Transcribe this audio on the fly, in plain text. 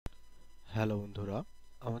Hello বন্ধুরা,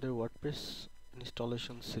 আমাদের WordPress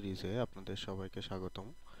installation সিরিজে আপনাদের সবাইকে স্বাগতম।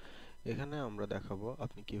 এখানে আমরা দেখাবো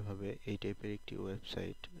আপনি কিভাবে এই টাইপের একটি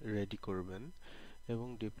ওয়েবসাইট রেডি করবেন এবং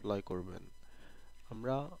ডিপ্লয় করবেন।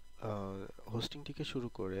 আমরা হোস্টিং থেকে শুরু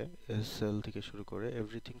করে এসএসএল থেকে শুরু করে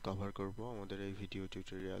এভরিথিং কভার করব আমাদের এই ভিডিও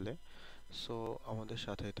টিউটোরিয়ালে। সো আমাদের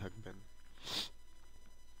সাথেই থাকবেন।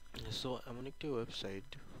 সো এমন একটি ওয়েবসাইট,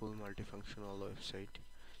 ফুল মাল্টিফাংশনাল ওয়েবসাইট,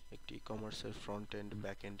 একটি ই কমার্সের ফ্রন্ট এন্ড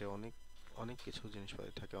ব্যাক এন্ডে অনেক অনেক কিছু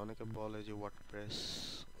জিনিসপাতি থাকে। অনেকে বলে যে ওয়ার্ডপ্রেস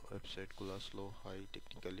ওয়েবসাইটগুলো স্লো হয়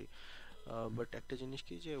টেকনিক্যালি, বাট একটা জিনিস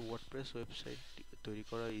কি যে ওয়ার্ডপ্রেস ওয়েবসাইট তৈরি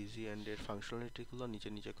করা ইজি অ্যান্ড এর ফাংশনালিটিগুলো নিজে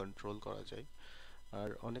নিজে কন্ট্রোল করা যায়, আর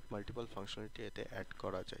অনেক মাল্টিপল ফাংশনালিটি এতে অ্যাড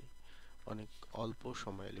করা যায় অনেক অল্প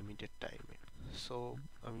সময়ে, লিমিটেড টাইমে। সো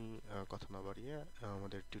আমি কথা না বাড়িয়ে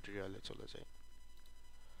আমাদের টিউটোরিয়ালে চলে যাই।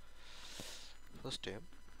 ফার্স্টে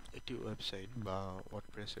একটি ওয়েবসাইট বা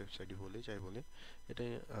ওয়ার্ডপ্রেস ওয়েবসাইটই বলি, যাই বলি, এটা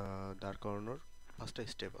দাঁড় করানোর 5টা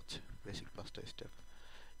স্টেপ আছে, বেসিক 5টা স্টেপ।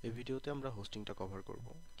 এই ভিডিওতে আমরা হোস্টিংটা কভার করব,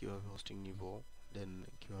 কিভাবে হোস্টিং নিব, দেন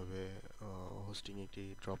কিভাবে হোস্টিং একটি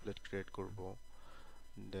ড্রপলেট ক্রিয়েট করব,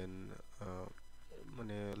 দেন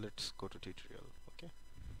মানে লেটস গো টু টিউটোরিয়াল। ওকে,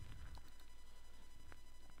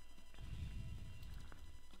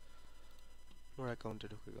 আমার অ্যাকাউন্টে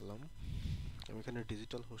ঢুকে গেলাম। আমি এখানে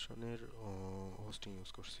ডিজিটালওশেনের হোস্টিং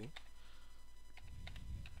ইউজ করছি।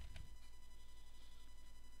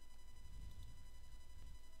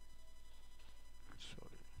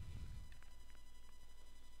 সরি,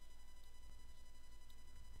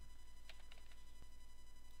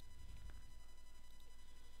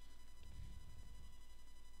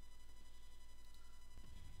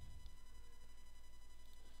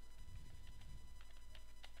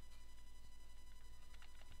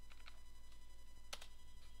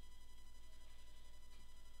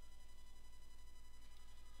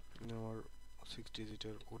 আমার 6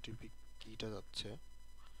 ডিজিটের ওটিপি কিটা যাচ্ছে।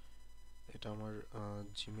 এটা আমার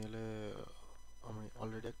জিমেলে, আমি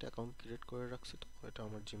অলরেডি একটা অ্যাকাউন্ট ক্রিয়েট করে রাখছি, তো এটা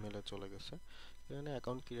আমার জিমেলে চলে গেছে। এখানে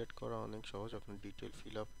অ্যাকাউন্ট ক্রিয়েট করা অনেক সহজ। আপনি ডিটেল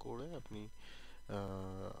ফিল আপ করে আপনি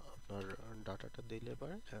আপনার ডাটাটা দিলে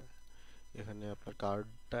পারে, এখানে আপনার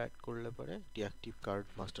কার্ডটা অ্যাড করলে পারে, ডিঅ্যাক্টিভ কার্ড,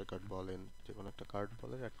 মাস্টার কার্ড বলেন, যে কোনো একটা কার্ড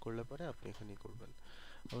বলেন, অ্যাড করলে পারে আপনি এখানেই করবেন।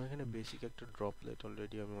 আমার এখানে বেসিক একটা ড্রপলেট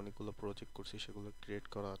অলরেডি আমি অনেকগুলো প্রজেক্ট করছি, সেগুলো ক্রিয়েট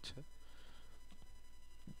করা আছে।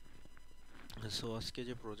 সো আজকে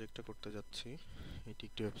যে প্রজেক্টটা করতে যাচ্ছি, এটি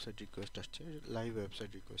একটি ওয়েবসাইট রিকোয়েস্ট আসছে, লাইভ ওয়েবসাইট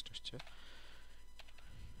রিকোয়েস্ট আসছে,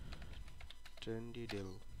 ট্রেন্ডি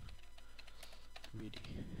ডেল বিডি।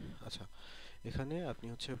 আচ্ছা, এখানে আপনি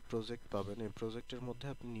হচ্ছে প্রজেক্ট পাবেন। এই প্রজেক্টের মধ্যে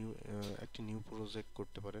আপনি একটি নিউ প্রজেক্ট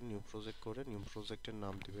করতে পারেন। নিউ প্রজেক্ট করে নিউ প্রজেক্টের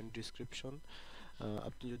নাম দিবেন। ডিসক্রিপশন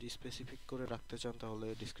আপনি যদি স্পেসিফিক করে রাখতে চান তাহলে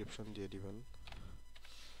ডিসক্রিপশন দিয়ে দিবেন।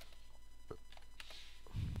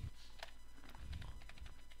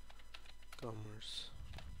 Commerce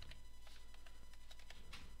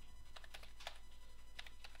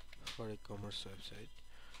for a commerce website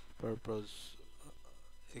purpose,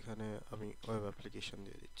 এখানে আমি ওয়েব অ্যাপ্লিকেশন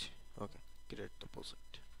দিয়ে দিচ্ছি। ওকে, ক্রিয়েট দ্য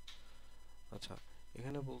প্রজেক্ট। আচ্ছা,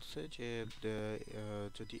 এখানে বলছে যে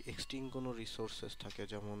যদি এক্সটিং কোনো রিসোর্সেস থাকে,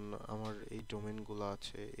 যেমন আমার এই ডোমেনগুলো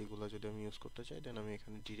আছে, এগুলো যদি আমি ইউজ করতে চাই, দেন আমি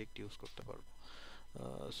এখানে ডিরেক্ট ইউজ করতে পারবো।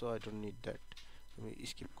 So I don't need that, আমি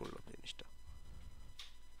স্কিপ করলাম জিনিসটা।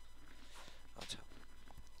 আচ্ছা,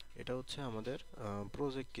 এটা হচ্ছে আমাদের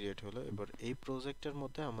প্রজেক্ট ক্রিয়েট হলো। এবার এই প্রজেক্টের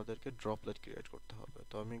মধ্যে আমাদেরকে ড্রপলেট ক্রিয়েট করতে হবে,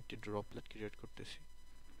 তো আমি একটি ড্রপলেট ক্রিয়েট করতেছি।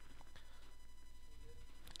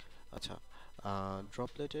 আচ্ছা,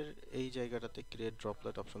 ড্রপলেটের এই জায়গাটাতে ক্রিয়েট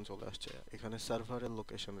ড্রপলেট অপশন চলে আসছে। এখানে সার্ভারের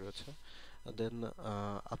লোকেশন রয়েছে, দেন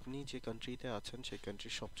আপনি যে কান্ট্রিতে আছেন সেই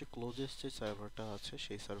কান্ট্রির সবচেয়ে ক্লোজেস্ট যে সার্ভারটা আছে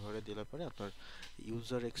সেই সার্ভারে দিলে পরে আপনার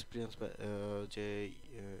ইউজার এক্সপিরিয়েন্স বা যে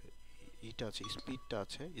ইটা আছে, স্পিডটা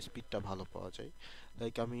আছে, স্পিডটা ভালো পাওয়া যায়।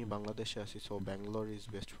 লাইক আমি বাংলাদেশে আছি, so Bangalore is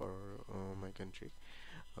best for my country.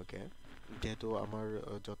 ওকে, যেহেতু আমার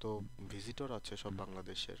যত ভিজিটর আছে সব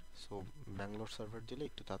বাংলাদেশের, সো ব্যাঙ্গালোর সার্ভার দিলে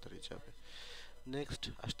একটু তাড়াতাড়ি যাবে। নেক্সট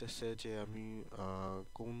আসতেছে যে আমি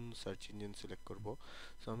কোন সার্চ ইঞ্জিন সিলেক্ট করব।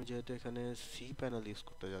 সো আমি যেহেতু এখানে সি প্যানেল ইউজ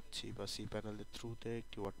করতে যাচ্ছি বা সি প্যানেলের থ্রুতে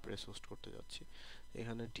একটি ওয়ার্ডপ্রেস হোস্ট করতে যাচ্ছি,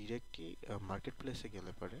 এখানে ডিরেক্টলি মার্কেট প্লেসে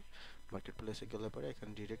গেলে পারে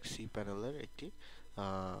এখানে ডিরেক্ট সি প্যানেলের একটি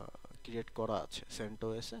ক্রিয়েট করা আছে,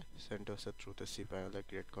 সেন্টোসের থ্রুতে সি প্যানেলের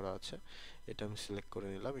ক্রিয়েট করা আছে। এটা আমি সিলেক্ট করে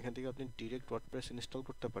নিলাম। এখান থেকে আপনি ডিরেক্ট ওয়ার্ডপ্রেস ইনস্টল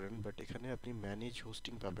করতে পারেন, বাট এখানে আপনি ম্যানেজ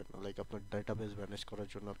হোস্টিং পাবেন না। লাইক আপনার ডাটাবেস ম্যানেজ করার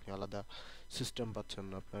জন্য আপনি আলাদা সিস্টেম পাচ্ছেন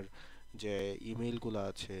না, আপনার যে ইমেইলগুলো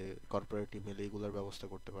আছে, কর্পোরেট ইমেল, এইগুলোর ব্যবস্থা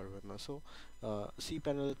করতে পারবেন না। সো সি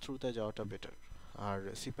প্যানেলের থ্রুতে যাওয়াটা বেটার, আর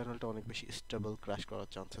সি প্যানেলটা অনেক বেশি স্টেবল, ক্র্যাশ করার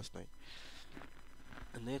চান্সেস নাই।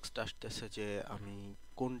 নেক্সট আসতেছে যে আমি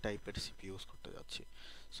কোন টাইপের সিপি ইউজ করতে যাচ্ছি।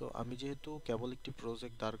 সো আমি যেহেতু কেবল একটি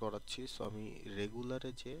প্রজেক্ট দাঁড় করাচ্ছি, সো আমি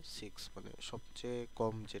রেগুলারে যে 6 মানে সবচেয়ে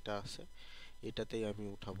কম যেটা আছে এটাতেই আমি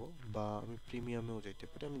উঠাবো, বা আমি প্রিমিয়ামেও যেতে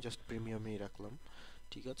পারি, আমি জাস্ট প্রিমিয়ামেই রাখলাম।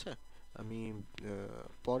 ঠিক আছে, আমি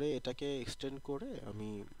পরে এটাকে এক্সটেন্ড করে আমি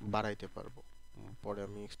বাড়াইতে পারবো। পরে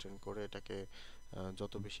আমি এক্সটেন্ড করে এটাকে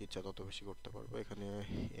যত বেশি ইচ্ছা তত বেশি করতে পারবো। এখানে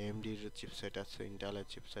এএমডির চিপসেট আছে, ইন্টেলের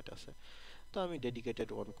চিপসেট আছে। তো আমি ডেডিকেটেড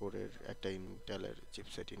 1 কোরের একটা ইন্টেলের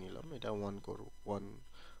চিপসেটই নিলাম। এটা 1 core, one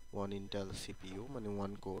one Intel CPU, মানে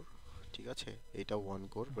 1 কোর। ঠিক আছে, এটা 1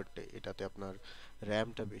 কোর, বাট এটাতে আপনার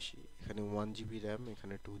র্যামটা বেশি। এখানে 1 জিবি র্যাম,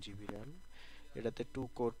 এখানে 2 জিবি র্যাম। এটাতে 2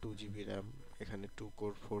 কোর 2 জিবি র্যাম, এখানে 2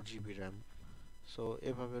 কোর 4 জিবি র্যাম। সো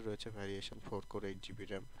এভাবে রয়েছে variation, 4 core 8 GB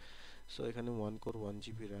RAM. So এখানে 1 কোর 1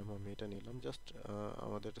 জিবি র্যাম আমি এটা নিলাম, জাস্ট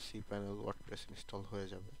আমাদের cPanel ওয়ার্ডপ্রেস ইনস্টল হয়ে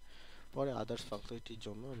যাবে। পরে আদার্স ফাংশনালিটির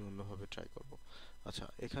জন্য আমি অন্যভাবে ট্রাই করব। আচ্ছা,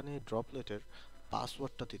 এখানে ড্রপলেটের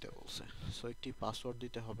পাসওয়ার্ডটা দিতে বলছে। সো একটি পাসওয়ার্ড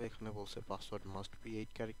দিতে হবে। এখানে বলছে পাসওয়ার্ড মাস্ট বি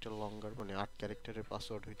 8 ক্যারেক্টার লঙ্গার, মানে 8 ক্যারেক্টারের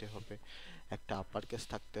পাসওয়ার্ড হইতে হবে। একটা আপার কেস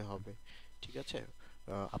থাকতে হবে। ঠিক আছে,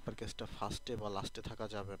 আপার কেসটা ফার্স্টে বা লাস্টে থাকা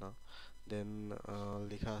যাবে না। দেন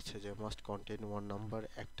লেখা আছে যে মাস্ট কন্টেইন ওয়ান নাম্বার,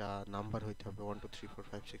 একটা নাম্বার হইতে হবে 1 2 3 4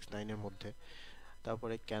 5 6 9 এর মধ্যে।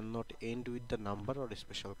 তারপরে can not and with the number or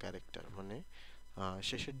special character, মানে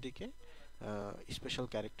শেষের দিকে স্পেশাল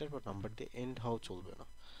ক্যারেক্টার বা নাম্বার দিয়ে এন্ড হওয়া চলবে না।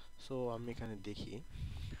 সো আমি এখানে দেখি,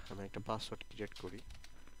 আমি একটা পাসওয়ার্ড ক্রিয়েট করি।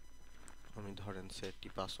 আমি ধরেন একটি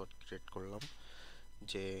পাসওয়ার্ড ক্রিয়েট করলাম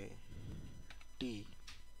যে টি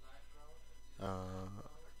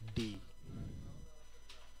ডি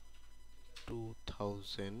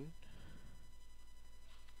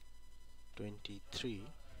 2023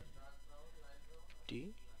 টি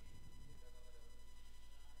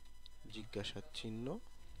জিজ্ঞাসা চিহ্ন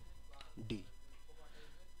ডি।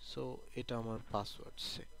 সো এটা আমার পাসওয়ার্ড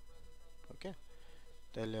সে। ওকে,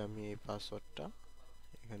 তাহলে আমি এই পাসওয়ার্ডটা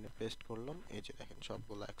এখানে পেস্ট করলাম। এই যে দেখেন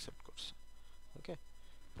সবগুলো অ্যাকসেপ্ট করছে। ওকে,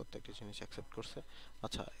 প্রত্যেকটা জিনিস অ্যাকসেপ্ট করছে।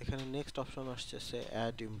 আচ্ছা, এখানে নেক্সট অপশন আসছে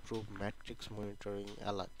add improve matrix monitoring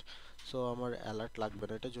alert. So আমার অ্যালার্ট লাগবে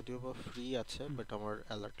না, এটা যদিও বা ফ্রি আছে, বাট আমার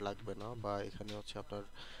অ্যালার্ট লাগবে না। বা এখানে হচ্ছে আপনার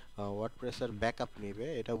ওয়ার্ডপ্রেসের ব্যাকআপ নেবে,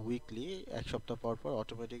 এটা উইকলি 1 সপ্তাহ পর পর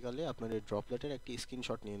অটোমেটিক্যালি আপনার এই ড্রপলেটের একটি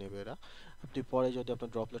স্ক্রিনশট নিয়ে নেবে এরা। আপনি পরে যদি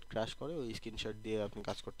আপনার ড্রপলেট ক্র্যাশ করে ওই স্ক্রিনশট দিয়ে আপনি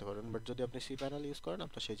কাজ করতে পারেন। বাট যদি আপনি cPanel ইউজ করেন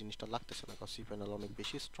আপনার সেই জিনিসটা লাগতেছে না, কারণ cPanel অনেক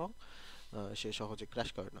বেশি স্ট্রং, সে সহজে ক্র্যাশ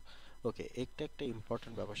করে না। ওকে, একটা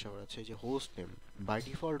ইম্পর্টেন্ট ব্যাপার স্যাপার আছে, যে host name. By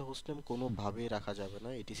default host name কোনোভাবেই রাখা যাবে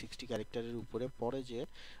না, এটি 60 ক্যারেক্টারের উপরে। পরে যে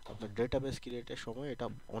আপনার ডেটাবেস ক্রিয়েটের সময় এটা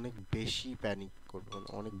অনেক বেশি প্যানিক করবে, মানে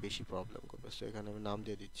অনেক বেশি প্রবলেম করবে। সো এখানে আমি নাম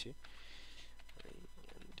দিয়ে দিচ্ছি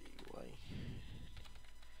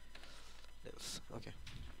ওকে।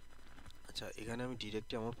 আচ্ছা, এখানে আমি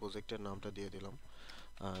ডিরেক্টলি আমার প্রজেক্টের নামটা দিয়ে দিলাম।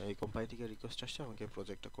 এই কোম্পানি থেকে রিকোয়েস্ট আসছে আমাকে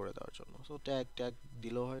প্রজেক্টটা করে দেওয়ার জন্য। সো ট্যাগ ট্যাগ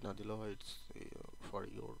দিলেও হয়, না দিলেও হয়, it's for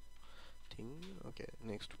your thing. Okay,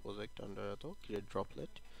 next project under এত ক্রিয়েট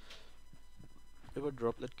ড্রপলেট। এবার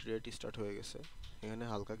ড্রপলেট ক্রিয়েট স্টার্ট হয়ে গেছে। এখানে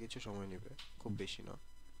হালকা কিছু সময় নেবে, খুব বেশি না।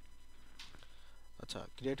 আচ্ছা,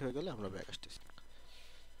 ক্রিয়েট হয়ে গেলে আমরা ব্যাক আসতেছি।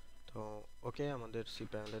 তো ওকে, আমাদের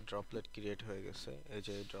cPanel ড্রপলেট ক্রিয়েট হয়ে গেছে। এই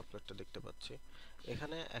যে ড্রপলেটটা দেখতে পাচ্ছি।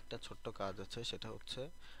 এখানে একটা ছোট্ট কাজ আছে, সেটা হচ্ছে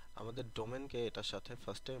আমাদের ডোমেনকে এটার সাথে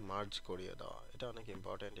ফার্স্টে মার্জ করিয়ে দেওয়া। এটা অনেক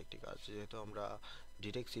ইম্পর্ট্যান্ট একটি কাজ, যেহেতু আমরা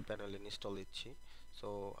ডিরেক্ট cPanel ইনস্টল দিচ্ছি। সো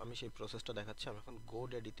আমি সেই প্রসেসটা দেখাচ্ছি। আমি এখন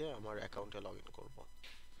GoDaddy-তে আমার অ্যাকাউন্টে লগ ইন করবো।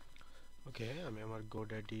 ওকে, আমি আমার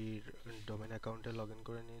GoDaddy-র ডোমেন অ্যাকাউন্টে লগ ইন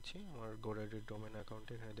করে নিয়েছি। আমার GoDaddy-র ডোমেন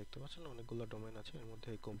অ্যাকাউন্টে এখানে দেখতে পাচ্ছেন অনেকগুলো ডোমেন আছে, এর মধ্যে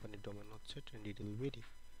এই কোম্পানির ডোমেন হচ্ছে DigitalOcean।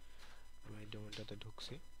 আমি এই ডোমেনটাতে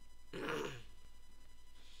ঢুকছি।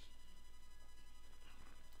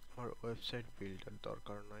 আমার ওয়েবসাইট বিল্ডার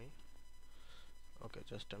দরকার নাই। ওকে,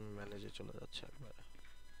 জাস্ট আমি ম্যানেজে চলে যাচ্ছি একবারে।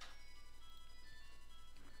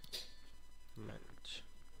 ম্যানেজ,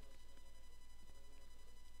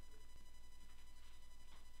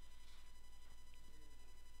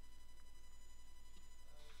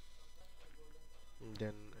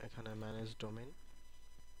 দেন এখানে ম্যানেজ ডোমেন।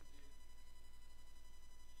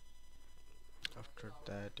 আফটার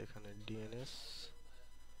দ্যাট এখানে DNS,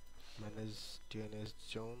 manage DNS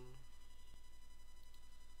zone,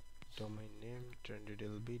 domain name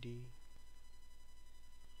trendlbd।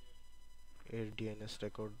 এর DNS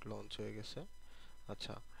রেকর্ড লঞ্চ হয়ে গেছে।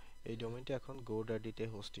 আচ্ছা, এই ডোমেইনটা এখন GoDaddy-তে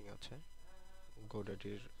হোস্টিং আছে,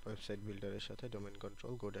 GoDaddy-র ওয়েবসাইট বিল্ডারের সাথে ডোমেইন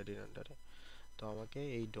কন্ট্রোল GoDaddy-র আন্ডারে। তো আমাকে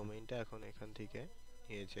এই ডোমেইনটা এখন এখান থেকে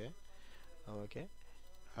নিয়ে যে আমাকে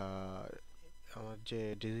আমার যে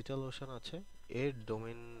DigitalOcean আছে এর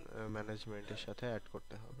ডোমেইন ম্যানেজমেন্টের সাথে অ্যাড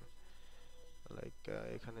করতে হবে। লাইক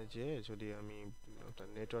এখানে যে যদি আমি আপনার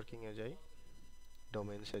নেটওয়ার্কিং এ যাই,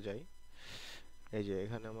 ডোমেইনসে যাই। এই যে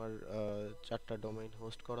এখানে আমার 4টা ডোমেইন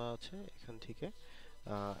হোস্ট করা আছে। এখান থেকে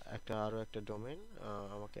আরো একটা ডোমেইন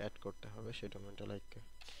আমাকে অ্যাড করতে হবে। সেই ডোমেইনটা লাইক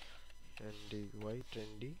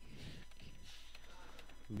trendy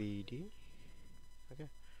bd, ওকে,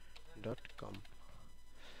 .com।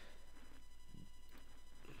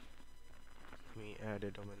 আমি অ্যাড এ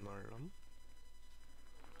ডোমেইন মারলাম।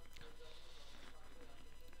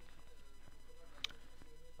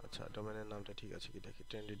 আচ্ছা, ডোমেইনের নামটা ঠিক আছে কি দেখি,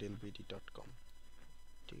 trendydlbd.com।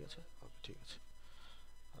 ঠিক আছে, ওকে, ঠিক আছে।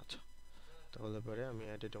 আচ্ছা, তাহলে পরে আমি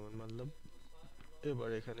অ্যাড এ ডোমেইন মারলাম। এবার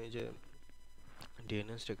এখানে যে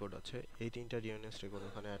ডিএনএস রেকর্ড আছে, এই 3টা ডিএনএস রেকর্ড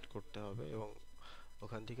ওখানে অ্যাড করতে হবে এবং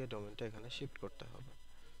ওখান থেকে ডোমেইনটা এখানে শিফট করতে হবে।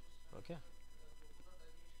 ওকে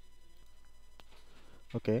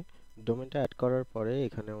ওকে ডোমেইনটা অ্যাড করার পরে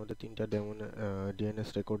এখানে আমাদের 3টা ডিএনএস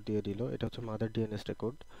রেকর্ড দিয়ে দিল। এটা হচ্ছে মাদার ডিএনএস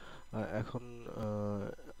রেকর্ড। এখন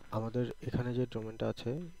আমাদের এখানে যে ডোমেইনটা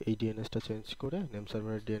আছে, এই ডিএনএসটা চেঞ্জ করে, নেম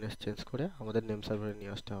সার্ভারের ডিএনএস চেঞ্জ করে আমাদের নেম সার্ভারে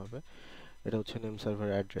নিয়ে আসতে হবে। এটা হচ্ছে নেম সার্ভার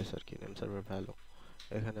অ্যাড্রেস আর কি, নেম সার্ভার ভ্যালু।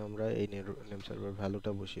 এখানে আমরা এই নেম সার্ভার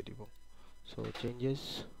ভ্যালুটা বসিয়ে দিব। So changes,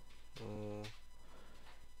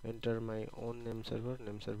 enter my own name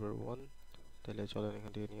server 1। তাহলে চলেন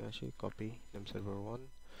এখান থেকে নিয়ে আসি, কপি নেম সার্ভার 1,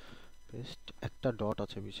 পেস্ট। একটা ডট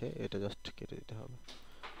আছে পিছে, এটা জাস্ট কেটে দিতে হবে।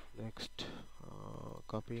 Next,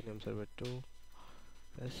 copy name server 2,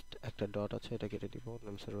 paste. একটা ডট আছে, এটা কেটে দিব।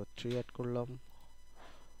 নেম সার্ভার 3 অ্যাড করলাম,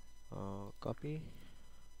 কপি,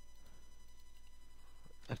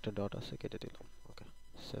 একটা ডট আছে, কেটে দিলাম। ওকে,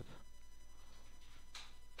 সেভ।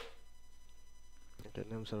 এটা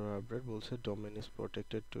নেম সার্ভার আপডেট বলছে, domain is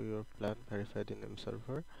protected to your plan, verify the name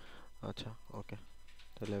server. আচ্ছা, ওকে,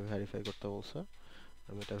 তাহলে ভেরিফাই করতে বলছে,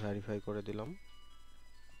 আমি এটা ভেরিফাই করে দিলাম।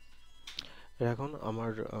 এখন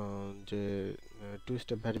আমার যে 2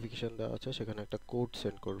 স্টেপ ভেরিফিকেশন দেওয়া আছে, সেখানে একটা কোড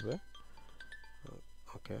সেন্ড করবে।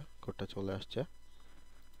 ওকে, কোডটা চলে আসছে,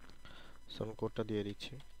 সো আমি কোডটা দিয়ে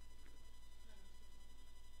দিচ্ছি।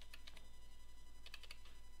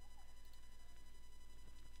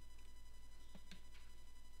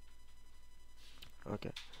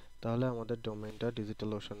 ওকে, তাহলে আমাদের ডোমেইনটা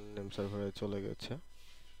ডিজিটালওশান নেম সার্ভারে চলে গেছে।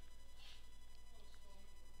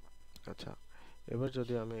 আচ্ছা, এবার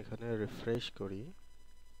যদি আমি এখানে রিফ্রেশ করি,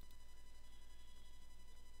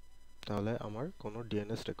 তাহলে আমার কোনো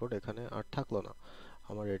ডিএনএস রেকর্ড এখানে আর থাকলো না।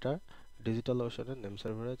 আমার এটা ডিজিটালওশানের নেম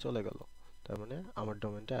সার্ভারে চলে গেল। তার মানে আমার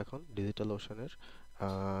ডোমেইনটা এখন ডিজিটালওশানের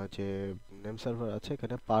যে নেম সার্ভার আছে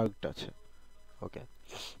এখানে পার্কড আছে। ওকে,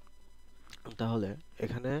 তাহলে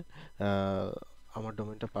এখানে আমার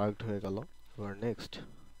ডোমেইনটা পার্কড হয়ে গেল। এবার নেক্সট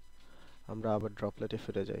আমরা আবার ড্রপলেটে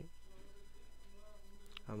ফিরে যাই।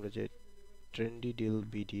 আমরা যে ট্রেন্ডি ডিল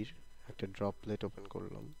বিডির একটা ড্রপলেট ওপেন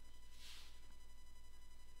করলাম,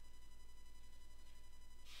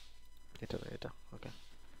 এটা না, এটা। ওকে,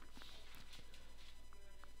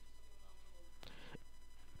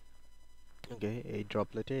 ওকে, এই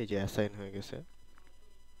ড্রপলেটে এই যে অ্যাসাইন হয়ে গেছে,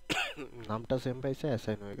 নামটা সেম পাইছে,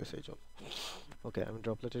 অ্যাসাইন হয়ে গেছে এই জন্য। ওকে, আমি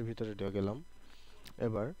ড্রপলেটের ভিতরে ঢুকে গেলাম।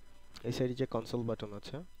 এবার এই সাইডে যে কনসোল বাটন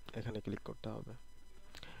আছে, এখানে ক্লিক করতে হবে।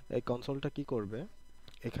 এই কনসোলটা কি করবে,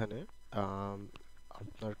 এখানে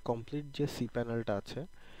আপনার কমপ্লিট যে সি প্যানেলটা আছে,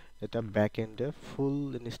 এটা ব্যাক এন্ডে ফুল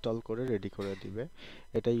ইনস্টল করে রেডি করে দিবে।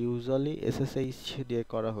 এটা ইউজুয়ালি এসএসএইচ দিয়ে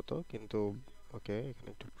করা হতো, কিন্তু ওকে, এখানে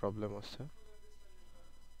একটু প্রবলেম আছে।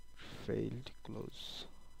 ফেইলড ক্লোজ,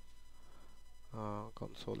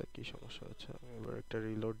 কনসোলে কি সমস্যা হচ্ছে, এবার একটা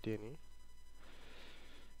রিলোড দিয়ে নিই।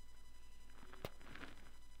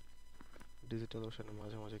 ডিজিটালওশানে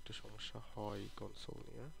মাঝে মাঝে একটু সমস্যা হয় কনসোল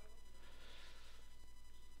নিয়ে।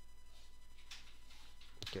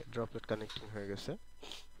 ওকে, ড্রপলেট কানেক্টিং হয়ে গেছে,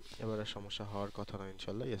 এবারে সমস্যা হওয়ার কথা না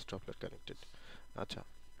ইনশাল্লাহ। Yes, droplet connected. আচ্ছা,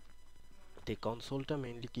 এই কনসোলটা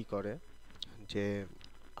মেইনলি কি করে, যে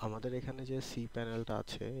আমাদের এখানে যে সি প্যানেলটা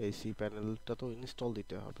আছে, এই সি প্যানেলটা তো ইনস্টল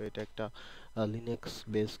দিতে হবে। এটা একটা লিনাক্স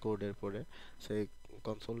বেস কোডের পরে সেই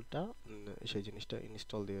কনসোলটা সেই জিনিসটা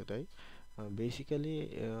ইনস্টল দিয়ে দেয়। বেসিক্যালি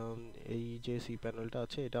এই যে সি প্যানেলটা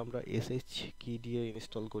আছে, এটা আমরা এসএইচ কি দিয়ে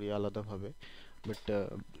ইনস্টল করি আলাদাভাবে, বাট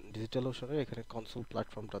ডিজিটালওশানের এখানে কনসোল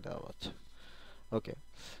প্ল্যাটফর্মটা দেওয়া আছে। ওকে,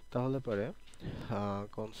 তাহলে পরে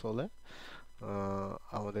কনসোলে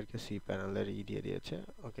আমাদেরকে সি প্যানেলের দিয়ে দিয়েছে।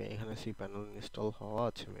 ওকে, এখানে সি প্যানেল ইনস্টল হওয়া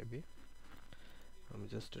আছে মেবি। আমি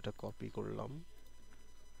জাস্ট এটা কপি করলাম,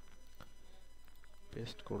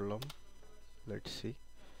 পেস্ট করলাম, লেটস সি।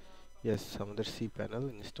 ইয়েস, আমাদের সি প্যানেল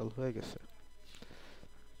ইনস্টল হয়ে গেছে।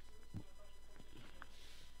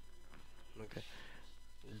 ওকে,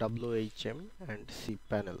 WHM and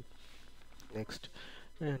cPanel। নেক্সট,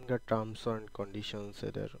 এখানকার টার্মস অ্যান্ড কন্ডিশনস,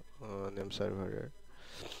 এদের নেম সার্ভারের,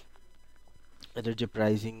 এদের যে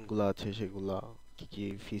প্রাইসিংগুলো আছে সেগুলা, কি কি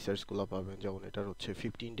ফিচার্সগুলো পাবেন, যেমন এটার হচ্ছে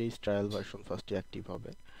 15 ডেজ ট্রায়াল ভার্সন ফার্স্টে অ্যাক্টিভ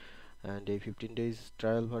হবে, অ্যান্ড এই 15 ডেজ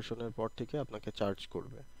ট্রায়াল ভার্সনের পর থেকে আপনাকে চার্জ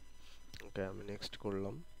করবে। ওকে, আমি নেক্সট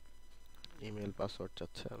করলাম। ইমেল পাসওয়ার্ড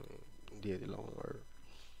চাচ্ছে, আমি দিয়ে দিলাম আমার,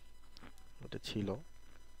 ওটা ছিল।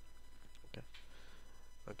 ওকে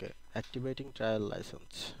ওকে, অ্যাক্টিভেটিং ট্রায়াল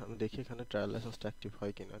লাইসেন্স। আমি দেখি এখানে ট্রায়াল লাইসেন্সটা অ্যাক্টিভ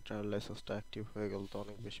হয় কিনা। ট্রায়াল লাইসেন্সটা অ্যাক্টিভ হয়ে গেল তো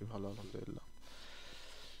অনেক বেশি ভালো, আলহামদুলিল্লাহ।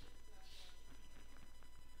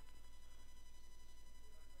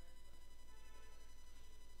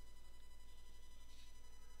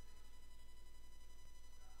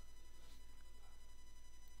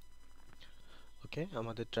 ওকে,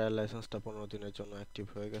 আমাদের ট্রায়াল লাইসেন্সটা 15 দিনের জন্য অ্যাক্টিভ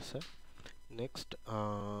হয়ে গেছে। নেক্সট,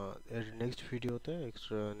 এর নেক্সট ভিডিওতে,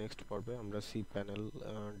 নেক্সট পর্বে আমরা cPanel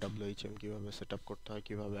WHM কিভাবে সেট আপ করতে হয়,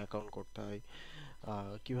 কিভাবে অ্যাকাউন্ট করতে হয়,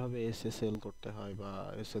 কিভাবে SSL করতে হয় বা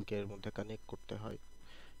SSL কে এর মধ্যে কানেক্ট করতে হয়,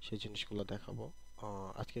 সেই জিনিসগুলো দেখাবো।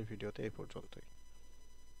 আজকের ভিডিওতে এই পর্যন্তই।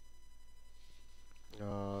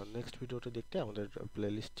 নেক্সট ভিডিওটা দেখতে আমাদের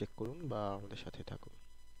প্লেলিস্ট চেক করুন বা আমাদের সাথে থাকুন।